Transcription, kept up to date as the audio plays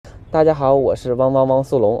大家好，我是汪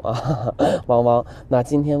苏泷啊，汪。那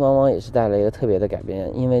今天汪也是带来一个特别的改编，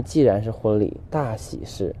因为既然是婚礼大喜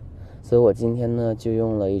事，所以我今天呢就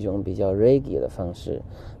用了一种比较 reggae 的方式，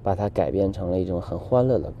把它改编成了一种很欢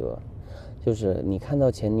乐的歌。就是你看到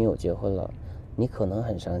前女友结婚了，你可能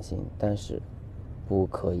很伤心，但是不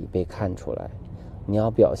可以被看出来，你要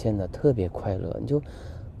表现得特别快乐，你就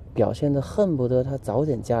表现得恨不得她早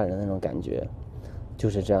点嫁人那种感觉。就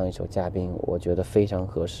是这样一首嘉宾，我觉得非常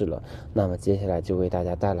合适了。那么接下来就为大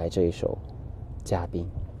家带来这一首嘉宾。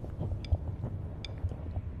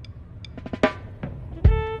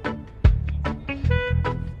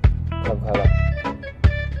快不快乐？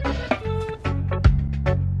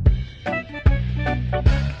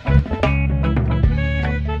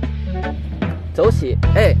走起，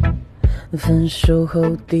哎！分手后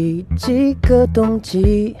第几个冬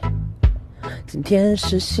季？今天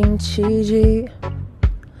是星期几？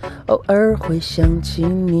偶尔会想起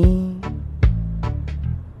你，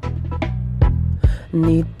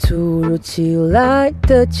你突如其来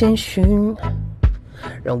的简讯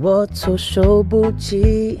让我措手不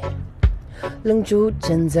及，愣住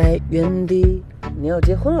站在原地。你要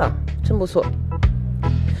结婚了，真不错。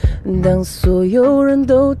当所有人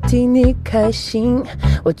都替你开心，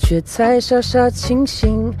我却才傻傻清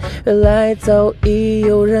醒。原来早已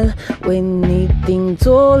有人为你订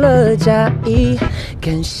做了嫁衣，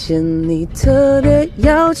感谢你特别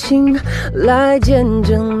邀请来见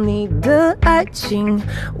证你的爱情。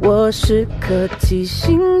我时刻提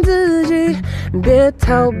醒自己别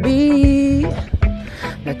逃避，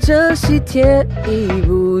拿着喜帖一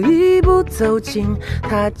步一步走进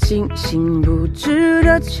他精心布置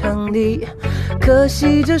的场地，可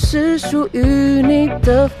惜这是属于你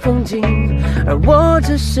的风景，而我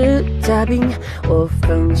只是嘉宾。我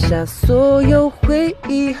放下所有回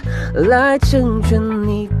忆来成全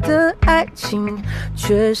你的爱情，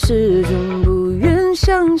却始终不愿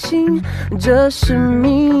相信这是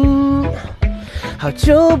命。好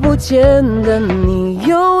久不见的你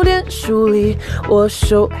有点疏离，我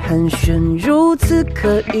手寒暄如此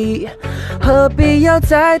刻意，何必要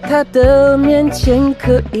在他的面前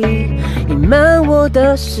刻意隐瞒我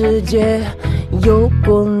的世界有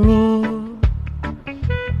过你。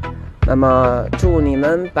那么祝你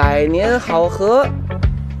们百年好合，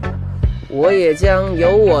我也将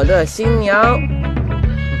有我的新娘。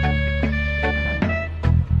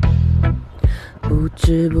不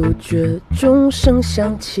知不觉钟声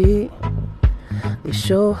响起，你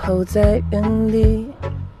守候在原地，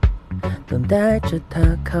等待着他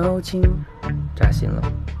靠近。扎心了。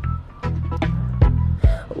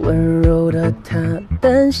温柔的他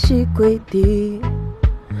单膝跪地，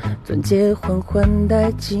钻戒缓缓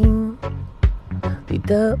带进你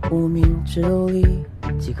的无名指里。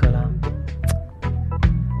几克拉？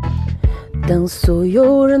当所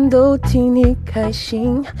有人都替你开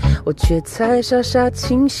心，我却才傻傻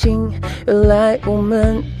清醒。原来我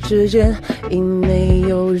们之间已没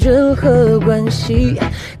有任何关系，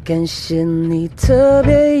感谢你特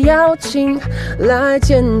别邀请来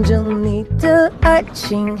见证你的爱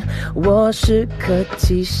情。我时刻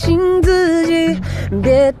提醒自己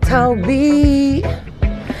别逃避，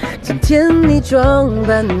今天你装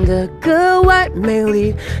扮得格外美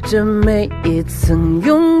丽，这美也曾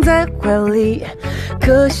拥在怀里，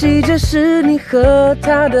可惜这是你和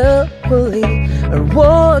他的婚礼，而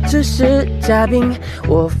我只是嘉宾。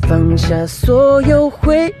我放下所有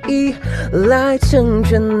回忆来成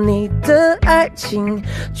全你的爱情，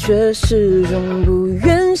却始终不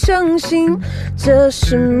愿相信这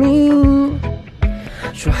是命。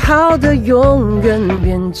说好的永远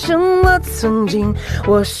变成了曾经，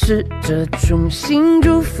我试着衷心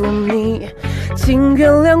祝福你，请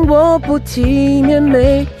原谅我不体面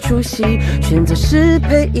没出息，选择失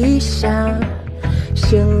陪一下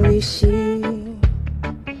先离席。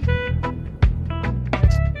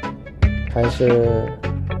还是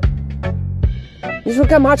你说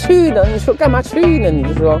干嘛去呢？你说干嘛去呢？你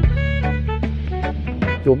就说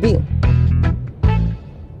有病。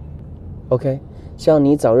 OK， 希望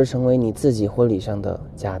你早日成为你自己婚礼上的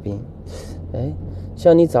嘉宾，希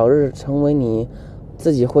望你早日成为你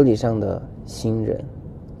自己婚礼上的新人。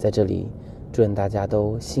在这里祝愿大家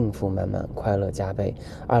都幸福满满，快乐加倍。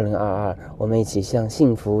2022，我们一起向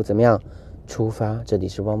幸福怎么样出发？这里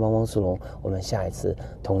是汪苏泷，我们下一次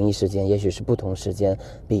同一时间，也许是不同时间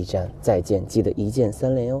B 站再见，记得一键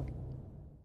3连哟。